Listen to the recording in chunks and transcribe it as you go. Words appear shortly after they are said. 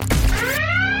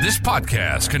This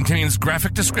podcast contains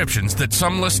graphic descriptions that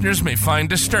some listeners may find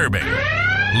disturbing.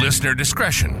 Listener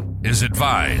discretion is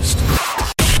advised.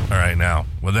 All right, now,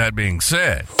 with that being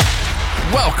said,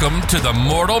 welcome to the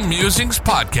Mortal Musings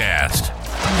Podcast.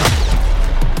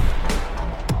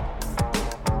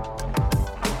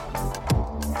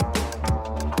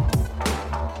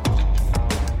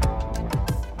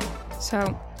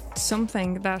 So,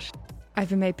 something that I've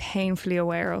been made painfully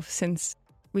aware of since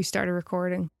we started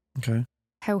recording. Okay.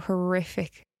 How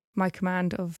horrific my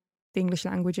command of the English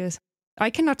language is. I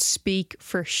cannot speak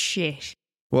for shit.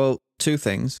 Well, two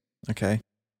things. Okay.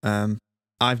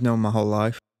 I've known my whole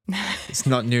life. It's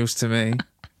not news to me.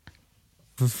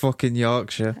 From fucking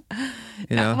Yorkshire.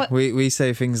 You know, we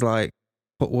say things like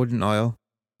put wood in oil,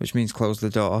 which means close the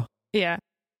door. Yeah.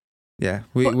 Yeah.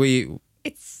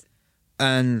 It's...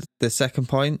 And the second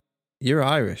point, you're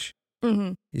Irish.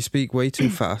 Mm-hmm. You speak way too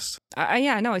fast.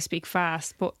 Yeah, I know I speak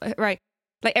fast, but right.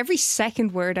 Like every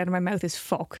second word out of my mouth is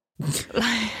fuck.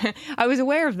 I was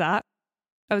aware of that.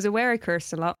 I was aware I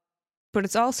cursed a lot. But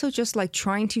it's also just like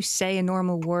trying to say a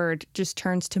normal word just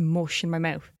turns to mush in my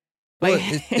mouth. Like,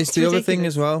 Well, it's the other thing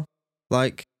ridiculous. as well.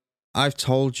 Like, I've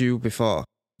told you before.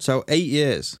 So 8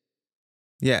 years.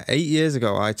 Yeah, 8 years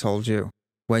ago I told you.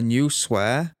 When you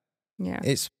swear, Yeah.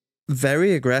 it's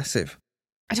very aggressive.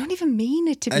 I don't even mean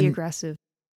it to be And- aggressive.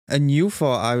 And you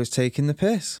thought I was taking the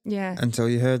piss Yeah. until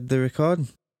you heard the recording.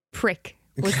 Prick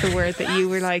was the word that you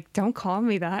were like, don't call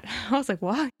me that. I was like,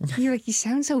 what? And you're like, you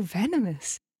sound so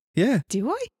venomous. Yeah. Do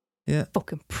I? Yeah.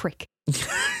 Fucking prick.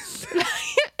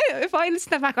 If I listen to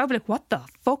that back, I'd be like, what the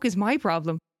fuck is my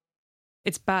problem?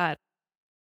 It's bad.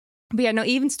 But yeah, no,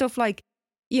 even stuff like,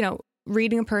 you know,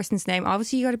 reading a person's name,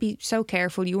 obviously you got to be so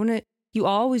careful. You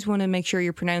always want to make sure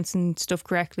you're pronouncing stuff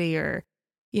correctly or,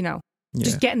 you know,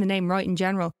 just getting the name right in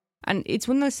general. And it's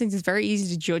one of those things that's very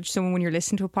easy to judge someone when you're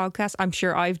listening to a podcast. I'm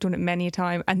sure I've done it many a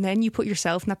time. And then you put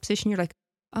yourself in that position. You're like,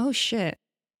 oh shit.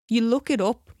 You look it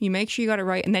up. You make sure you got it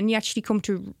right. And then you actually come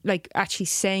to like actually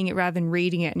saying it rather than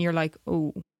reading it. And you're like,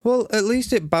 oh. Well, at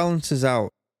least it balances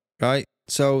out, right?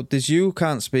 So there's you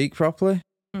can't speak properly.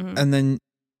 Mhm. And then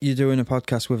you're doing a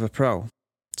podcast with a pro.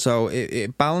 So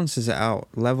it balances it out,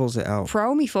 levels it out.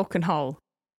 Pro me fucking hole.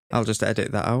 I'll just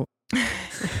edit that out.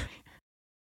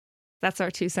 That's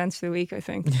our 2 cents for the week, I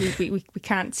think. We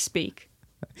can't speak.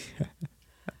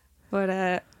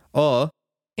 But, Or,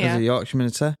 yeah. as a Yorkshireman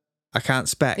would say, I can't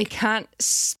spec. We can't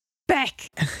spec.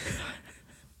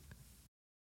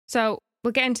 So,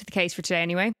 we'll get into the case for today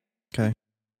anyway. Okay.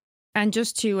 And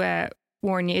just to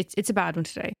warn you, it's a bad one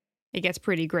today. It gets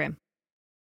pretty grim.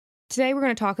 Today we're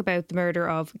going to talk about the murder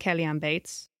of Kellyanne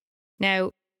Bates.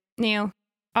 Now, Neil,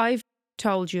 I've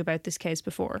told you about this case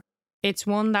before. It's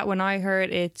one that when I heard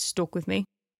it stuck with me.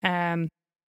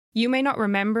 You may not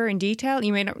remember in detail,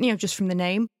 you may not, just from the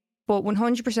name, but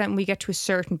 100% when we get to a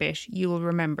certain bit, you will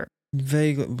remember.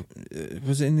 Vaguely.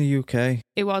 Was it in the UK?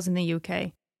 It was in the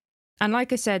UK. And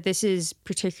like I said, this is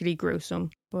particularly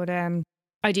gruesome, but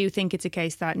I do think it's a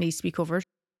case that needs to be covered.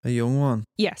 A young one?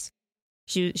 Yes.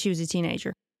 She was a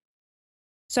teenager.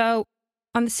 So,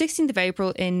 on the 16th of April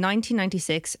in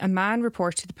 1996, a man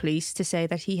reported to the police to say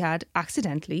that he had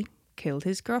accidentally killed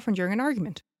his girlfriend during an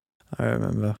argument. I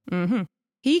remember. Mm-hmm.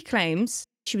 He claims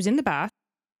she was in the bath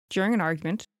during an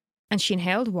argument and she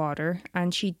inhaled water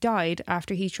and she died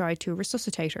after he tried to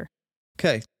resuscitate her.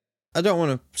 Okay. I don't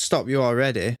want to stop you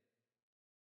already,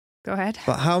 Go ahead.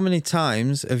 but how many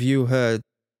times have you heard,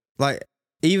 like,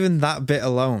 even that bit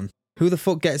alone, who the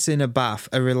fuck gets in a bath,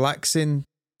 a relaxing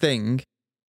thing,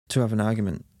 to have an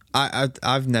argument?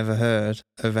 I've never heard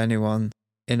of anyone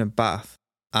in a bath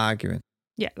arguing.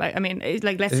 Yeah, like, I mean, it's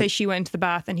like, let's say she went to the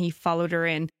bath and he followed her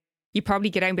in. You probably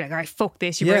get out and be like, all right, fuck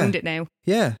this, you ruined it now.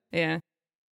 Yeah. Yeah.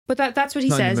 But that's what he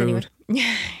Not in says the anyway. mood.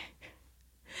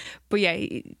 But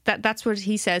yeah, that's what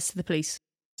he says to the police.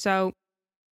 So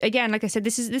again, like I said,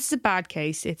 this is a bad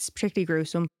case. It's particularly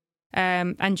gruesome.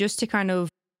 And just to kind of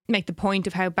make the point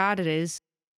of how bad it is,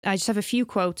 I just have a few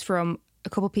quotes from a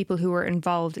couple of people who were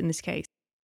involved in this case.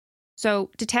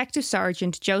 So Detective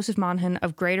Sergeant Joseph Monaghan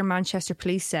of Greater Manchester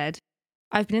Police said,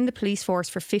 "I've been in the police force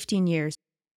for 15 years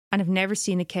and have never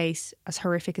seen a case as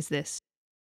horrific as this."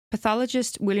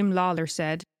 Pathologist William Lawler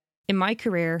said, "In my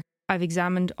career, I've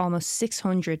examined almost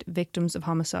 600 victims of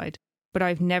homicide, but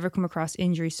I've never come across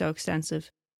injuries so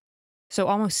extensive." So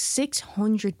almost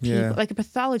 600 people. Yeah. Like a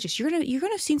pathologist, you're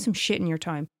gonna have seen some shit in your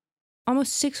time.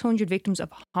 Almost 600 victims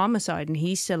of homicide, and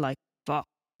he's still like, fuck,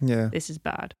 Yeah. this is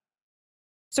bad.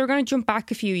 So we're going to jump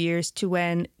back a few years to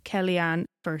when Kellyanne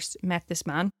first met this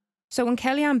man. So when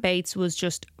Kellyanne Bates was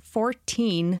just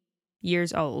 14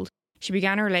 years old, she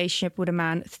began a relationship with a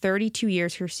man 32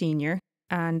 years her senior,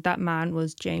 and that man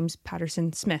was James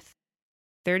Patterson Smith.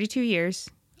 32 years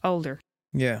older.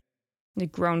 Yeah. A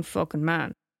grown fucking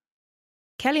man.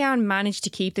 Kellyanne managed to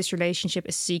keep this relationship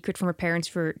a secret from her parents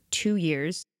for 2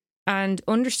 years. And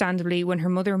understandably, when her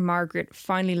mother Margaret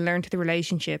finally learned of the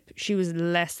relationship, she was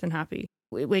less than happy.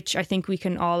 Which I think we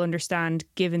can all understand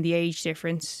given the age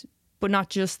difference. But not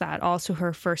just that, also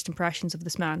her first impressions of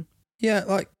this man. Yeah,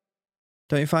 like,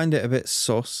 don't you find it a bit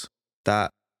sus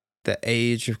that the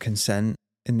age of consent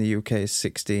in the UK is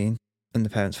 16 and the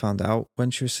parents found out when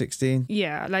she was 16?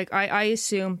 Yeah, like I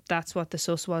assume that's what the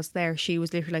sus was there. She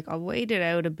was literally like, I'll wait it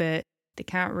out a bit. They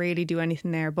can't really do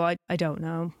anything there, but I don't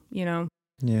know, you know?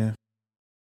 Yeah.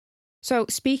 So,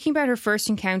 speaking about her first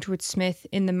encounter with Smith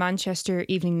in the Manchester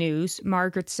Evening News,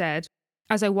 Margaret said,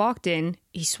 "As I walked in,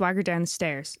 he swaggered down the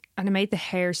stairs, and it made the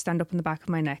hair stand up on the back of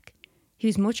my neck. He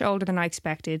was much older than I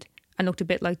expected, and looked a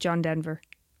bit like John Denver."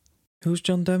 Who's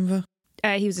John Denver?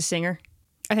 He was a singer.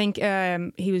 I think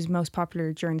he was most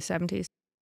popular during the 70s.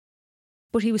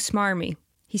 But he was smarmy.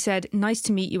 He said, "Nice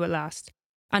to meet you at last."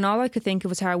 And all I could think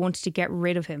of was how I wanted to get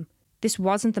rid of him. This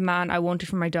wasn't the man I wanted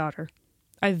for my daughter.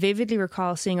 I vividly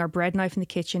recall seeing our bread knife in the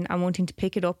kitchen and wanting to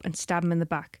pick it up and stab him in the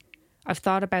back. I've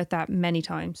thought about that many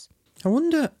times. I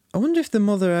wonder if the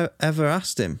mother ever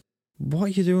asked him, "What are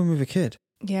you doing with a kid?"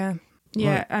 Yeah.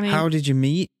 Yeah, Like, I mean... how did you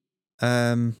meet?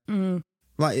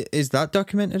 Like, is that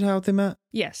documented how they met?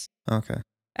 Yes. Okay.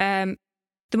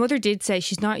 The mother did say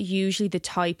she's not usually the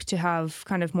type to have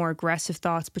kind of more aggressive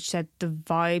thoughts, but she said the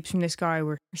vibes from this guy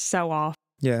were so off.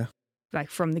 Yeah. Like,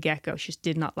 from the get-go, she just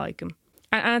did not like him.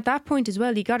 And at that point as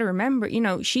well, you got to remember, you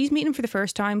know, she's meeting him for the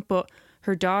first time, but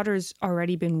her daughter's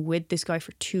already been with this guy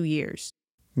for 2 years.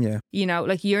 Yeah. You know,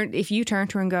 like, if you turn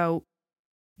to her and go,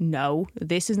 "No,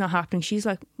 this is not happening," she's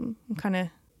like,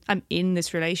 I'm in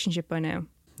this relationship by now.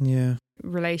 Yeah.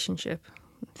 Relationship.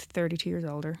 32 years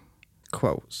older.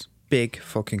 Quotes. Big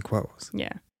fucking quotes.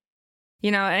 Yeah.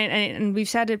 You know, and we've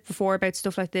said it before about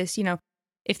stuff like this, you know,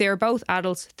 if they were both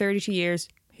adults, 32 years,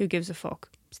 who gives a fuck?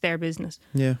 It's their business.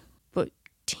 Yeah. But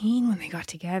teen when they got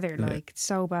together, like, it's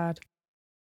so bad.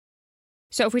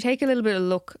 So if we take a little bit of a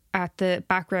look at the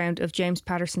background of James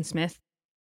Patterson Smith.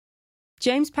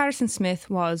 James Patterson Smith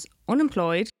was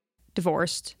unemployed,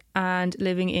 divorced, and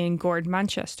living in Gordon,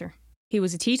 Manchester. He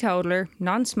was a teetotaler,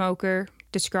 non-smoker,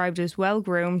 described as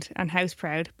well-groomed and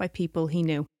house-proud by people he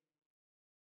knew.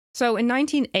 So in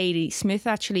 1980, Smith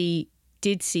actually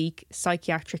did seek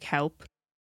psychiatric help,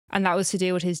 and that was to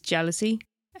deal with his jealousy.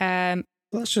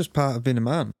 That's just part of being a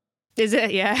man. Is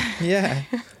it? Yeah. Yeah.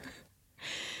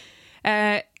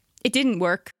 It didn't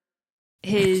work.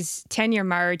 His 10-year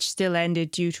marriage still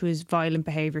ended due to his violent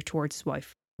behaviour towards his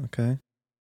wife. Okay.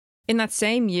 In that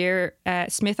same year,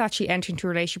 Smith actually entered into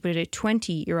a relationship with a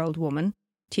 20-year-old woman,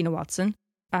 Tina Watson,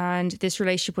 and this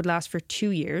relationship would last for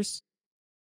 2 years.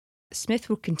 Smith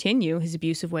would continue his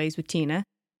abusive ways with Tina,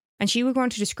 and she would go on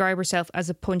to describe herself as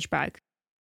a punch bag.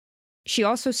 She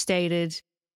also stated,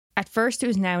 "At first it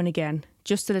was now and again,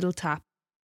 just a little tap,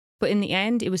 but in the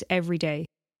end it was every day.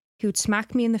 He would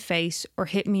smack me in the face or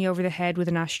hit me over the head with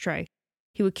an ashtray.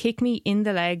 He would kick me in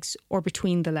the legs or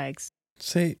between the legs."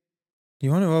 See,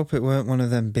 you want to hope it weren't one of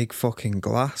them big fucking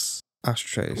glass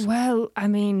ashtrays. Well, I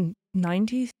mean,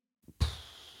 90s?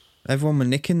 Everyone were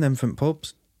nicking them from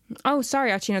pubs. Oh,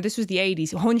 sorry, actually, no, this was the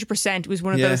 80s. 100% was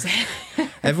one of those.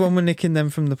 Everyone were nicking them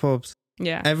from the pubs.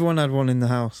 Yeah. Everyone had one in the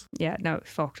house. Yeah, no,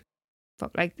 fucked.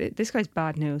 Fuck, like, this guy's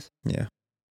bad news. Yeah.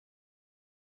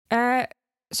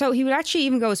 So he would actually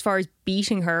even go as far as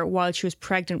beating her while she was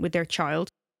pregnant with their child.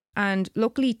 And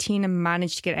luckily, Tina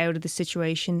managed to get out of the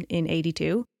situation in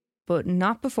 82, but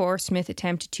not before Smith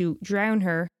attempted to drown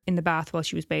her in the bath while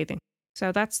she was bathing.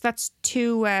 So that's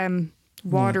two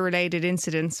water-related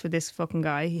incidents with this fucking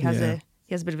guy. He has a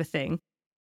bit of a thing.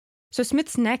 So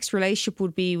Smith's next relationship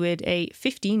would be with a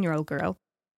 15-year-old girl.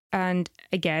 And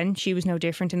again, she was no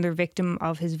different in the victim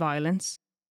of his violence.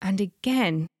 And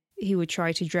again, he would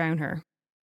try to drown her.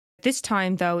 This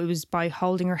time, though, it was by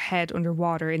holding her head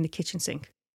underwater in the kitchen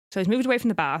sink. So he's moved away from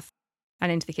the bath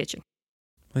and into the kitchen.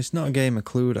 It's not a game of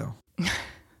Cluedo.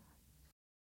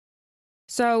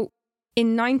 So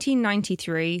in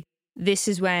 1993, this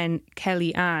is when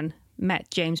Kellyanne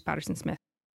met James Patterson Smith.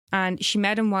 And she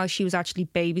met him while she was actually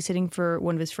babysitting for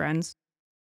one of his friends.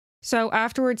 So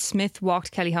afterwards, Smith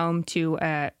walked Kelly home to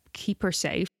keep her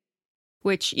safe.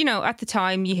 Which, you know, at the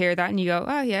time you hear that and you go,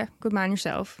 "Oh yeah, good man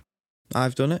yourself."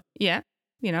 I've done it. Yeah,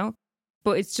 you know.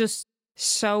 But it's just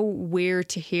so weird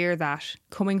to hear that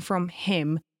coming from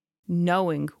him,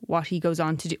 knowing what he goes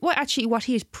on to do. Well, actually, what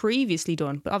he has previously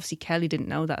done. But obviously Kelly didn't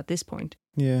know that at this point.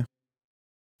 Yeah.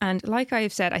 And like I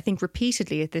have said, I think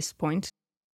repeatedly at this point,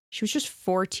 She was just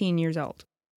 14 years old.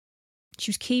 She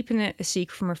was keeping it a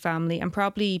secret from her family, and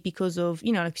probably because of,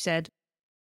 you know, like you said,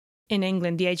 in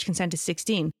England, the age of consent is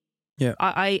 16. Yeah.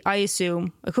 I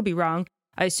assume, I could be wrong,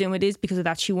 I assume it is because of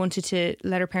that. She wanted to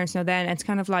let her parents know then. And it's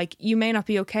kind of like, you may not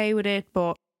be okay with it,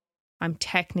 but I'm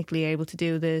technically able to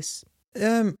do this.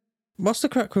 What's the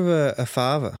crack with a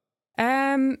father?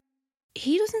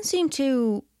 He doesn't seem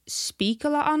to speak a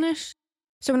lot on it.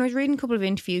 So when I was reading a couple of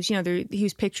interviews, you know, he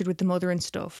was pictured with the mother and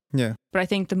stuff. Yeah. But I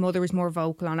think the mother was more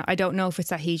vocal on it. I don't know if it's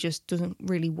that he just doesn't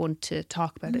really want to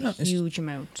talk about it a huge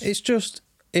amount. It's just,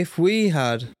 if we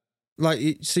had,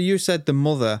 like, so you said the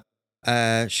mother,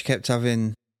 she kept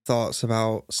having thoughts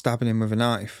about stabbing him with a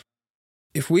knife.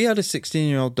 If we had a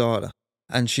 16-year-old daughter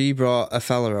and she brought a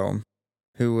fella home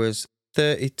who was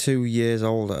 32 years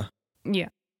older. Yeah.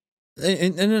 No.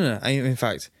 In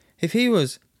fact, if he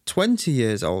was 20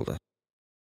 years older,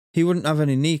 he wouldn't have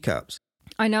any kneecaps.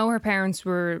 I know her parents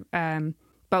were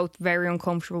both very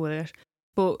uncomfortable with it,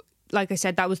 but like I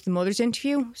said, that was the mother's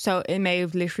interview, so it may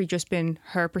have literally just been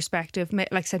her perspective.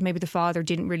 Like I said, maybe the father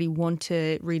didn't really want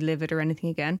to relive it or anything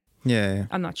again. Yeah.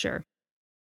 I'm not sure.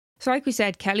 So like we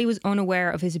said, Kelly was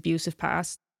unaware of his abusive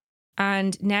past,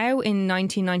 and now in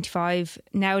 1995,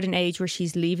 now at an age where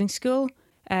she's leaving school,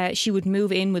 she would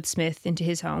move in with Smith into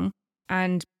his home,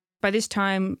 and by this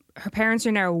time, her parents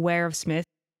are now aware of Smith.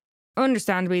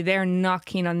 Understandably, they're not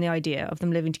keen on the idea of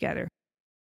them living together.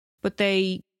 But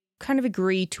they kind of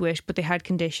agreed to it, but they had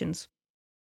conditions.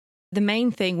 The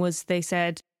main thing was they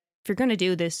said, if you're going to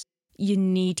do this, you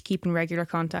need to keep in regular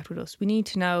contact with us. We need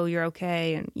to know you're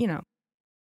okay and, you know.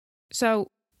 So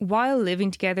while living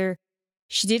together,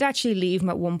 she did actually leave him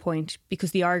at one point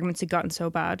because the arguments had gotten so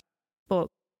bad. But,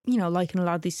 you know, like in a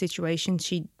lot of these situations,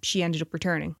 she ended up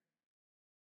returning.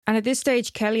 And at this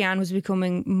stage, Kellyanne was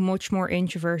becoming much more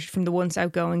introverted from the once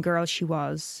outgoing girl she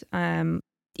was, even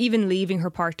leaving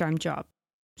her part-time job.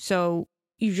 So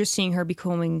you're just seeing her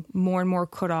becoming more and more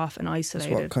cut off and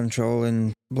isolated. That's what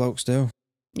controlling blokes do.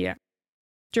 Yeah.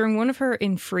 During one of her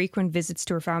infrequent visits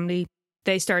to her family,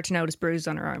 they start to notice bruises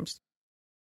on her arms.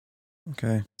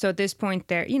 Okay. So at this point,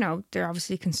 they're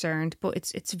obviously concerned, but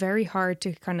it's very hard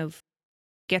to kind of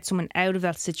get someone out of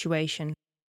that situation.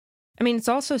 I mean, it's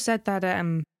also said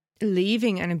that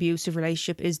leaving an abusive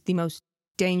relationship is the most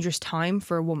dangerous time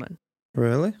for a woman.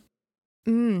 Really?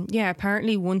 Yeah,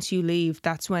 apparently once you leave,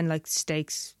 that's when like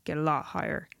stakes get a lot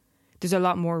higher. There's a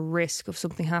lot more risk of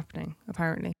something happening,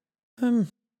 apparently.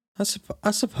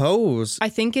 I suppose. I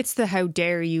think it's the how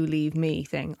dare you leave me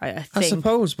thing. I think. I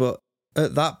suppose, but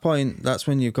at that point, that's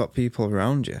when you've got people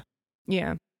around you.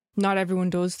 Yeah. Not everyone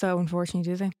does, though,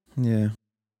 unfortunately, do they? Yeah.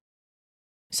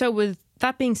 So with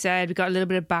that being said, we got a little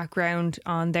bit of background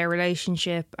on their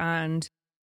relationship and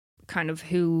kind of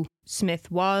who Smith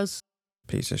was.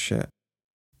 Piece of shit.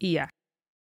 Yeah.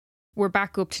 We're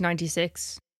back up to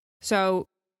 96. So,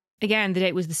 again, the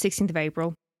date was the 16th of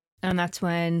April. And that's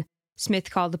when Smith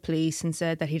called the police and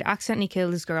said that he'd accidentally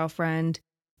killed his girlfriend.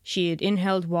 She had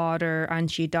inhaled water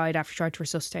and she had died after trying to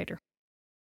resuscitate her.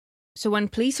 So when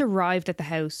police arrived at the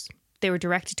house, they were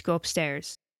directed to go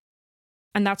upstairs.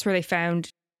 And that's where they found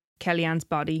Kellyanne's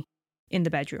body in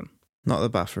the bedroom. Not the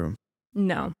bathroom?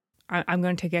 No. I'm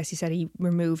going to guess he said he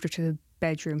removed her to the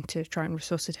bedroom to try and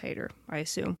resuscitate her, I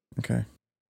assume. Okay.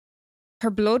 Her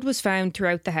blood was found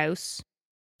throughout the house.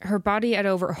 Her body had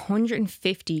over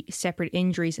 150 separate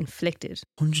injuries inflicted.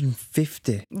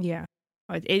 150? Yeah.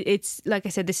 It's like I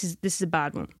said, this is a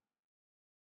bad one.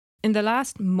 In the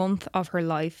last month of her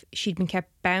life, she'd been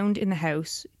kept bound in the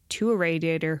house to a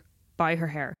radiator by her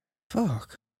hair.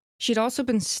 Fuck. She'd also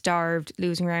been starved,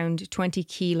 losing around 20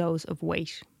 kilos of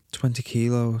weight. 20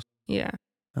 kilos? Yeah.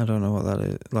 I don't know what that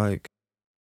is. Like.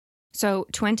 So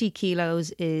 20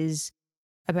 kilos is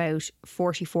about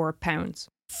 44 pounds.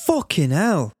 Fucking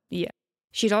hell. Yeah.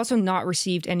 She'd also not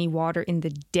received any water in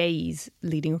the days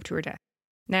leading up to her death.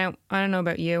 Now, I don't know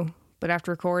about you, but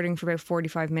after recording for about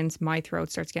 45 minutes, my throat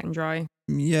starts getting dry.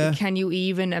 Yeah. Can you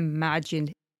even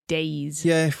imagine days?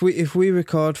 Yeah, if we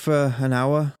record for an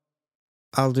hour,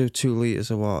 I'll do 2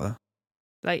 litres of water.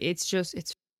 Like, it's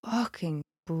fucking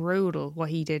brutal what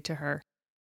he did to her.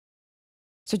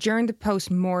 So during the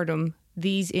post-mortem,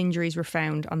 these injuries were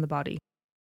found on the body.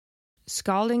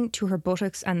 Scalding to her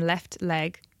buttocks and left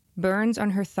leg, burns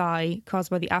on her thigh caused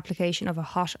by the application of a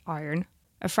hot iron,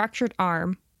 a fractured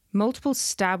arm, multiple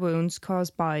stab wounds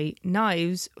caused by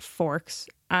knives, forks,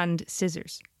 and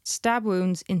scissors, stab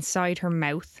wounds inside her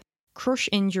mouth, crush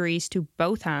injuries to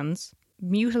both hands,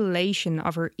 mutilation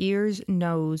of her ears,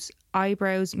 nose,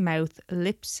 eyebrows, mouth,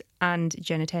 lips, and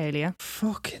genitalia.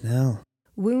 Fucking hell.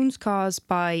 Wounds caused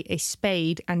by a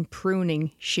spade and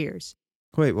pruning shears.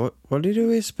 Wait, what did he do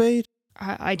with his spade?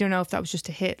 I don't know if that was just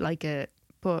a hit,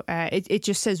 but it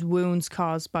just says wounds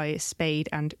caused by a spade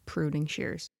and pruning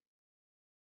shears.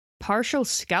 Partial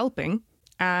scalping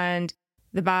and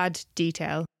the bad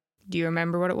detail. Do you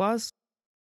remember what it was?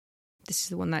 This is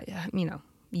the one that,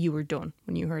 you were done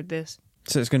when you heard this.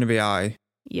 So it's going to be eye.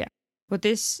 Yeah. What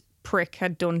this prick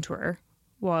had done to her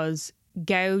was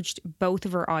gouged both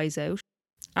of her eyes out.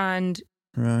 And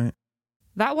Right.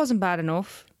 that wasn't bad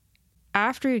enough.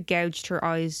 After he gouged her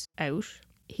eyes out,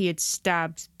 he had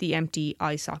stabbed the empty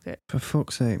eye socket. For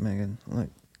fuck's sake, Megan.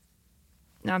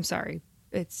 No, I'm sorry.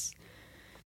 It's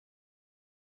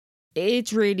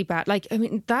really bad.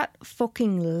 That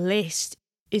fucking list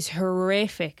is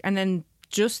horrific. And then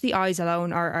just the eyes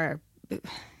alone are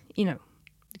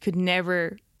could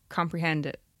never comprehend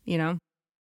it,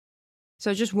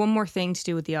 So just one more thing to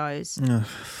do with the eyes. Ugh.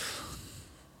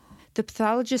 The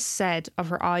pathologist said of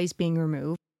her eyes being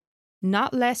removed,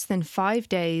 not less than 5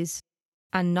 days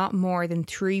and not more than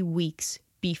 3 weeks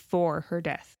before her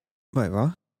death. Wait,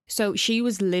 what? So she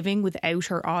was living without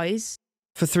her eyes.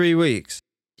 For 3 weeks?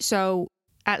 So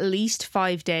at least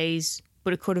 5 days,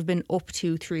 but it could have been up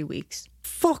to 3 weeks.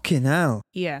 Fucking hell.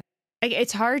 Yeah.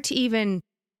 It's hard to even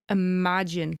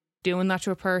imagine doing that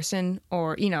to a person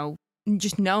or,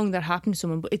 just knowing that happened to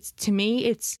someone. But to me,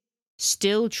 it's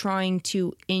still trying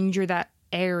to injure that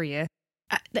area.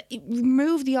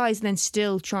 Remove the eyes and then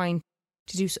still trying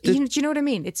to do so. Do you know what I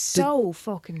mean? It's so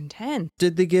fucking intense.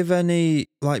 Did they give any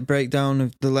breakdown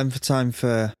of the length of time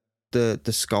for the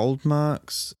scald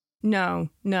marks? No,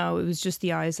 it was just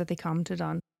the eyes that they commented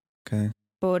on. Okay.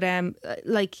 But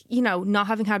not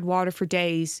having had water for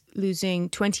days, losing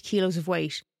 20 kilos of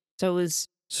weight. So it was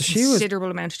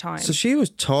considerable amount of time. So she was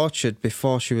tortured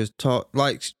before she was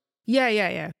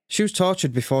Yeah. She was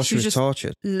tortured before she was just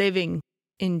tortured. Living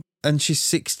in. And she's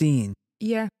 16.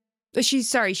 Yeah. She's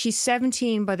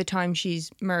 17 by the time she's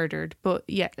murdered. But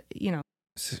yeah,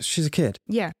 She's a kid.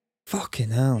 Yeah. Fucking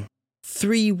hell.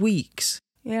 3 weeks.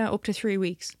 Yeah, up to 3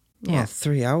 weeks. Yeah.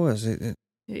 3 hours.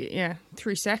 Yeah,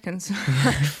 3 seconds.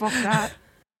 Fuck that.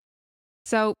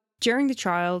 So during the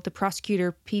trial, the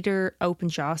prosecutor, Peter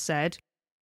Openshaw, said,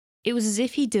 it was as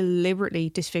if he deliberately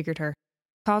disfigured her,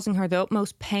 causing her the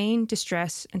utmost pain,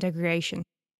 distress and degradation.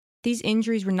 These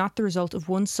injuries were not the result of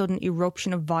one sudden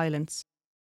eruption of violence.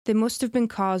 They must have been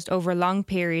caused over a long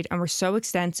period and were so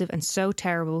extensive and so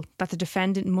terrible that the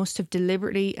defendant must have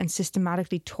deliberately and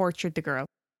systematically tortured the girl,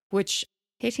 which,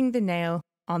 hitting the nail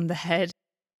on the head,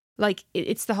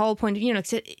 it's the whole point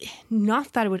of,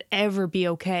 not that it would ever be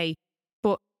okay,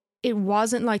 but it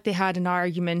wasn't like they had an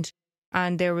argument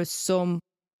and there was some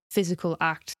physical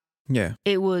act. Yeah.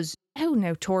 It was,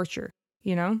 now torture,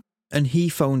 And he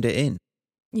phoned it in.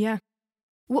 Yeah.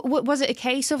 Was it a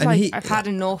case of I've had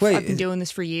enough, I've been doing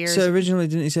this for years? So originally,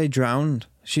 didn't he say drowned?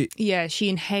 Yeah, she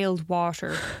inhaled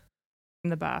water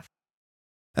in the bath.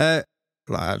 I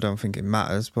don't think it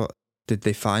matters, but did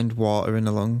they find water in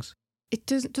the lungs? It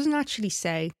doesn't actually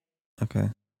say. Okay.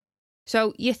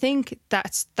 So you think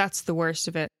that's the worst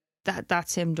of it.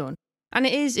 That's him done. And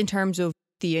it is in terms of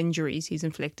the injuries he's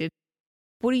inflicted.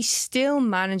 But he still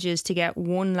manages to get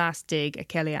one last dig at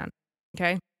Kellyanne.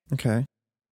 Okay? Okay.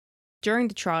 During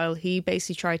the trial, he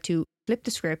basically tried to flip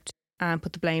the script and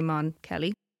put the blame on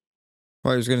Kelly.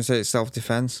 Well, he was going to say it's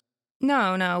self-defense.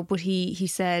 No, but he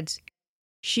said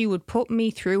she would put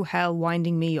me through hell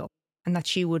winding me up and that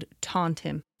she would taunt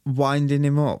him. Winding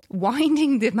him up?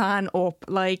 Winding the man up,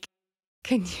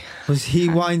 can you... Was he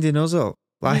winding us up?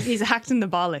 He's acting the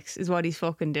bollocks is what he's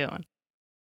fucking doing.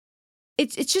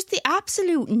 It's just the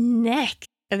absolute neck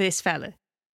of this fella.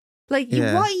 What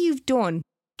you've done,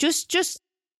 just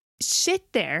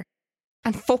sit there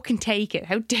and fucking take it.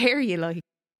 How dare you,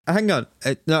 Hang on.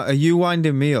 No, are you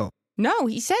winding me up? No,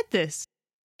 he said this.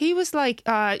 He was like,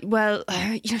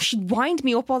 she'd wind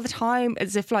me up all the time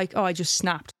as if I just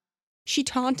snapped. She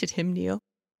taunted him, Neil.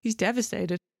 He's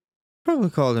devastated. Probably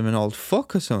called him an old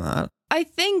fuck or something like that. I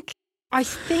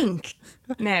think.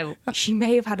 Now, she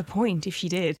may have had a point if she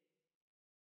did.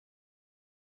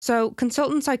 So,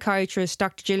 consultant psychiatrist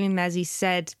Dr. Gillian Mezzi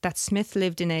said that Smith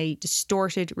lived in a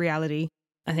distorted reality.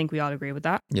 I think we all agree with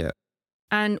that. Yeah.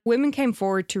 And women came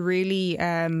forward to really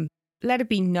let it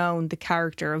be known the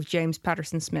character of James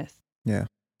Patterson Smith. Yeah.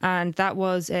 And that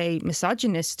was a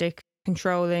misogynistic,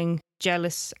 controlling,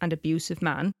 jealous and abusive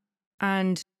man.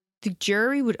 And the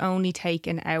jury would only take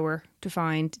an hour to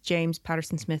find James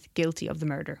Patterson Smith guilty of the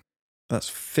murder. That's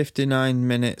 59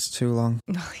 minutes too long.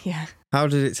 Oh, yeah. How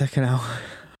did it take an hour?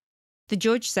 The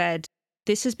judge said,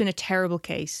 "This has been a terrible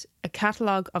case, a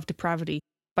catalogue of depravity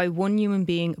by one human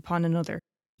being upon another.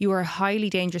 You are a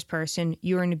highly dangerous person.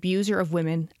 You are an abuser of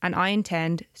women, and I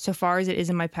intend, so far as it is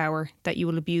in my power, that you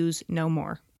will abuse no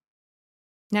more.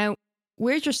 Now,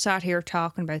 we're just sat here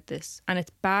talking about this, and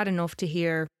it's bad enough to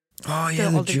hear... Oh,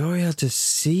 yeah, the jury had to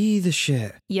see the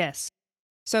shit. Yes.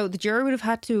 So the jury would have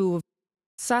had to have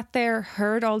sat there,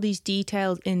 heard all these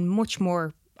details in much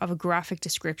more of a graphic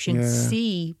description,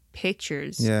 see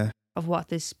pictures of what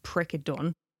this prick had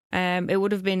done. It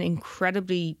would have been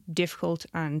incredibly difficult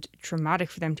and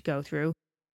traumatic for them to go through.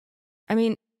 I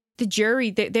mean, the jury,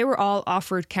 they were all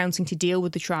offered counselling to deal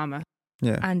with the trauma.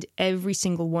 Yeah. And every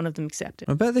single one of them accepted.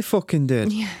 I bet they fucking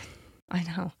did. Yeah, I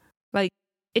know. Like,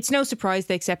 it's no surprise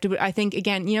they accepted, but I think,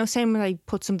 again, you know, same when I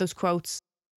put some of those quotes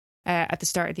at the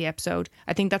start of the episode,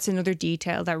 I think that's another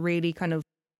detail that really kind of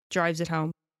drives it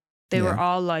home. They were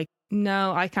all like,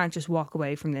 no, I can't just walk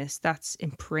away from this. That's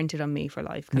imprinted on me for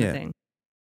life kind of thing.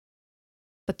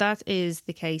 But that is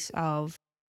the case of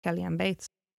Kellyanne Bates.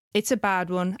 It's a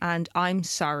bad one, and I'm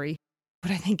sorry,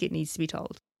 but I think it needs to be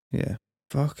told. Yeah.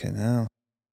 Fucking hell.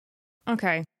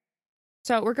 Okay.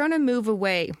 So we're going to move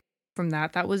away from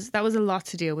that. That was a lot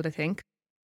to deal with, I think.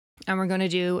 And we're going to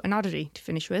do an oddity to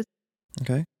finish with.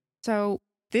 Okay. So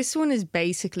this one is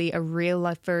basically a real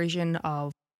life version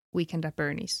of Weekend at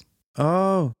Bernie's.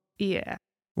 Oh. Yeah.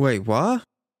 Wait, what?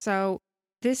 So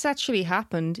this actually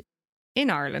happened in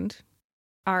Ireland.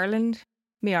 Ireland,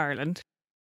 me Ireland.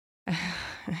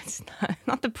 It's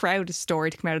not the proudest story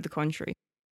to come out of the country.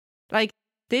 Like,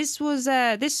 this was,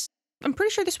 I'm pretty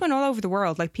sure this went all over the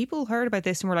world. Like, people heard about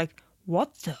this and were like,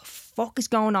 what the fuck is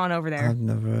going on over there? I've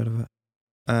never heard of it.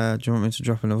 Do you want me to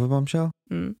drop another bombshell?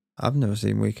 I've never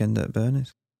seen Weekend at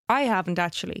Bernie's. I haven't,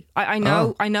 actually. I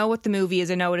know what the movie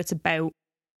is. I know what it's about.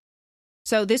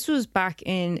 So this was back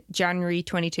in January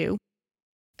 22.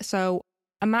 So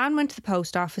a man went to the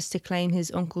post office to claim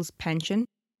his uncle's pension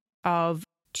of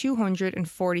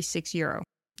 €246.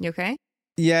 You okay?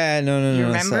 Yeah, no. You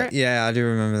remember it? Yeah, I do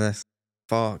remember this.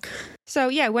 Fuck. So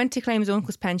yeah, went to claim his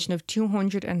uncle's pension of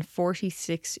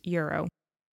 €246.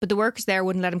 But the workers there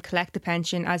wouldn't let him collect the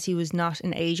pension as he was not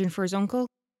an agent for his uncle.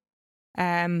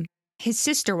 His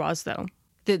sister was, though.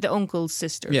 The uncle's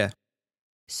sister. Yeah.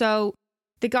 So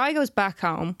the guy goes back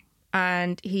home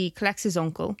and he collects his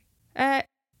uncle.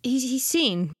 He's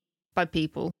seen by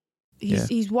people.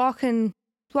 He's walking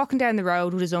down the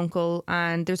road with his uncle,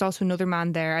 and there's also another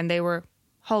man there, and they were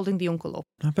holding the uncle up.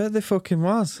 I bet they fucking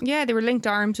was. Yeah, they were linked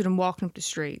arms with him walking up the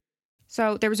street.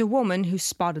 So there was a woman who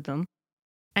spotted them,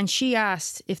 and she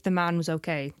asked if the man was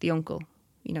okay, the uncle.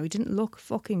 You know, he didn't look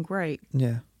fucking great.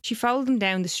 Yeah. She followed him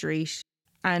down the street,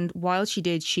 and while she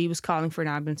did, she was calling for an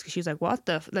ambulance because she was like, what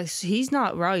the... Like, he's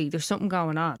not right. There's something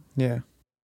going on. Yeah.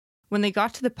 When they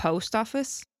got to the post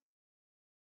office,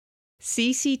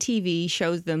 CCTV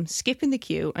shows them skipping the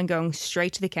queue and going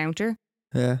straight to the counter.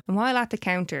 Yeah. And while at the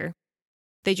counter,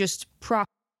 they just prop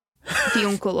the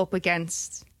uncle up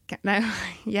against... Now,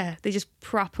 yeah, they just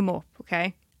prop him up,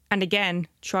 okay? And again,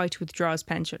 try to withdraw his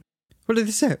pension. What did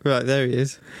they say? Right, there he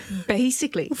is.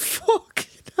 Basically. Fuck.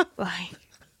 Like,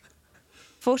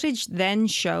 footage then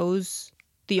shows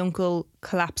the uncle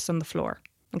collapse on the floor,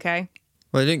 okay?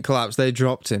 Well, he didn't collapse, they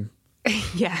dropped him.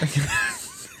 Yeah.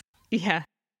 Yeah.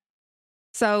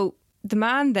 So the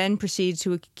man then proceeded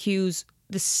to accuse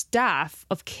the staff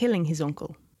of killing his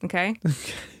uncle, okay?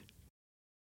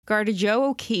 Garda Joe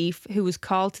O'Keefe, who was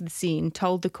called to the scene,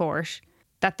 told the court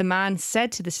that the man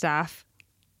said to the staff,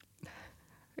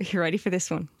 are you ready for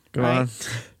this one? Go on.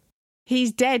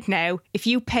 He's dead now. If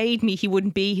you paid me, he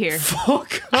wouldn't be here.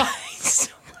 Fuck. I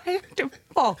swear to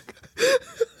fuck.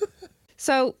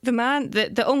 So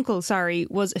the uncle,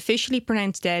 was officially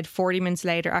pronounced dead 40 minutes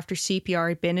later after CPR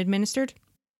had been administered.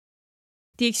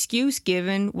 The excuse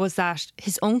given was that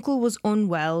his uncle was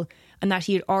unwell and that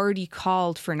he had already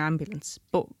called for an ambulance,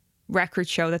 but records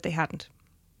show that they hadn't.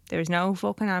 There was no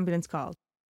fucking ambulance called.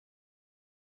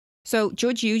 So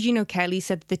Judge Eugene O'Kelly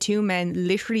said that the two men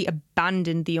literally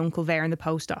abandoned the uncle there in the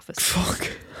post office.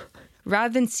 Fuck.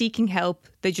 Rather than seeking help,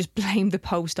 they just blamed the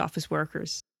post office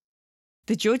workers.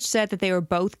 The judge said that they were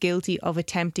both guilty of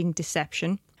attempting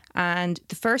deception, and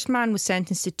the first man was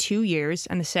sentenced to 2 years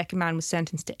and the second man was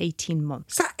sentenced to 18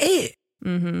 months. Is that it?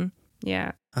 Mm-hmm.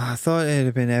 Yeah. I thought it'd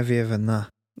have been heavier than that.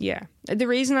 Yeah. The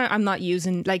reason I'm not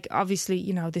using, like, obviously,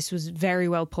 you know, this was very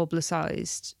well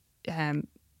publicised.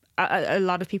 A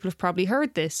lot of people have probably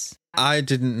heard this. I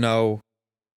didn't know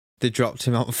they dropped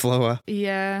him on the floor.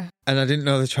 Yeah. And I didn't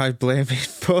know they tried blaming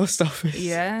post office.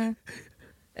 Yeah.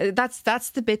 That's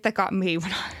the bit that got me.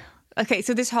 Okay,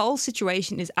 so this whole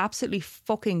situation is absolutely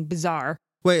fucking bizarre.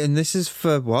 Wait, and this is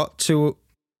for what?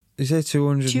 You say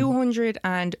 200?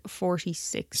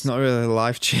 246. It's not really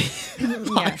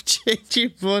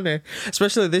life-changing money.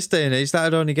 Especially this day and age.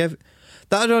 That'd only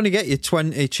get you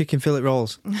 20 chicken fillet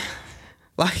rolls.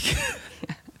 Like...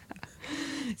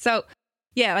 So,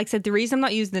 yeah, like I said, the reason I'm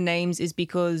not using the names is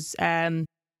because I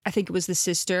think it was the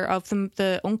sister of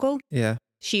the uncle. Yeah.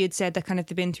 She had said that kind of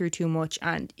they've been through too much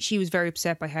and she was very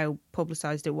upset by how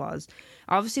publicised it was.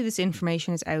 Obviously, this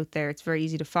information is out there. It's very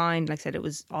easy to find. Like I said, it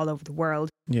was all over the world.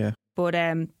 Yeah. But,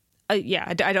 I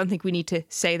don't think we need to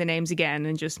say the names again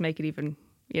and just make it even,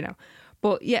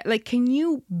 But, yeah, like, can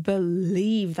you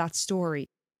believe that story?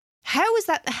 How did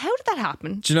that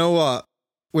happen? Do you know what?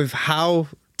 With how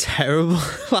terrible,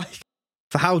 like,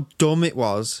 for how dumb it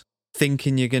was,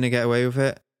 thinking you're going to get away with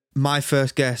it, my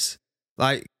first guess,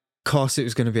 like, of course it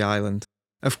was going to be Ireland.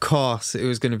 Of course it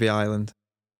was going to be Ireland.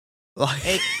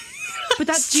 Like, but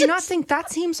do you not think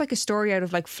that seems like a story out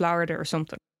of like Florida or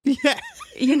something? Yeah.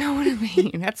 You know what I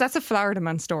mean? That's a Florida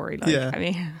man story. Like, yeah. I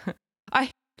mean,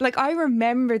 I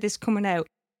remember this coming out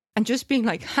and just being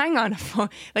like, hang on,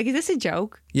 like, is this a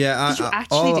joke? Yeah. Did you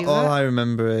actually do that? All I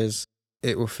remember is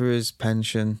it was for his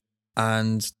pension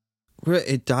and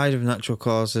it died of natural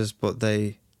causes, but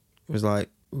they was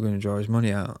like, we're going to draw his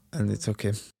money out, and they took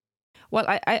him. Well,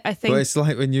 I think... But it's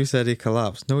like when you said he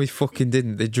collapsed. No, he fucking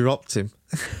didn't. They dropped him.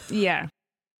 Yeah.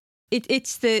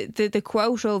 It's the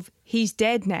quote of, he's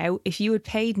dead now. If you had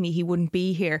paid me, he wouldn't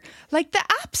be here. Like, the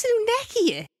absolute neck of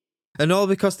you. And all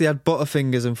because they had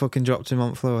butterfingers and fucking dropped him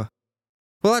on the floor.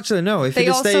 Well, actually, no. If he'd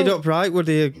have stayed upright, would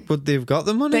they have got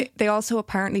the money? They also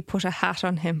apparently put a hat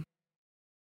on him.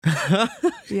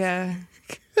 Yeah.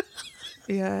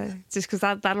 Yeah. Just because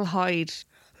that'll hide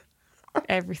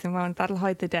everything, man. That'll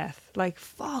hide the death. Like,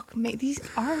 fuck, mate, these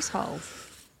arseholes.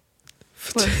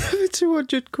 For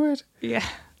 200 quid. Yeah.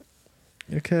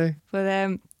 Okay.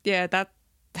 But yeah, that's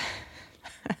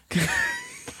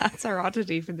our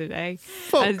oddity for the day.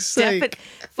 Fuck's sake.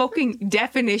 Fucking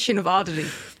definition of oddity.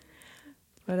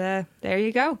 But there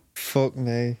you go. Fuck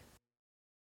me.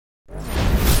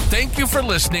 Thank you for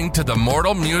listening to the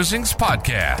Mortal Musings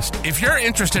podcast. If you're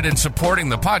interested in supporting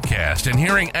the podcast and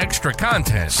hearing extra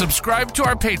content, subscribe to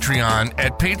our Patreon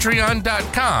at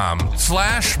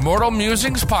patreon.com/Mortal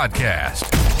Musings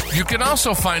podcast. You can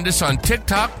also find us on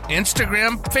TikTok,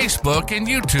 Instagram, Facebook, and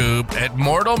YouTube at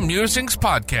Mortal Musings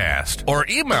Podcast, or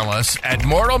email us at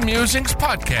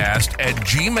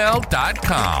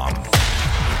mortalmusingspodcast@gmail.com.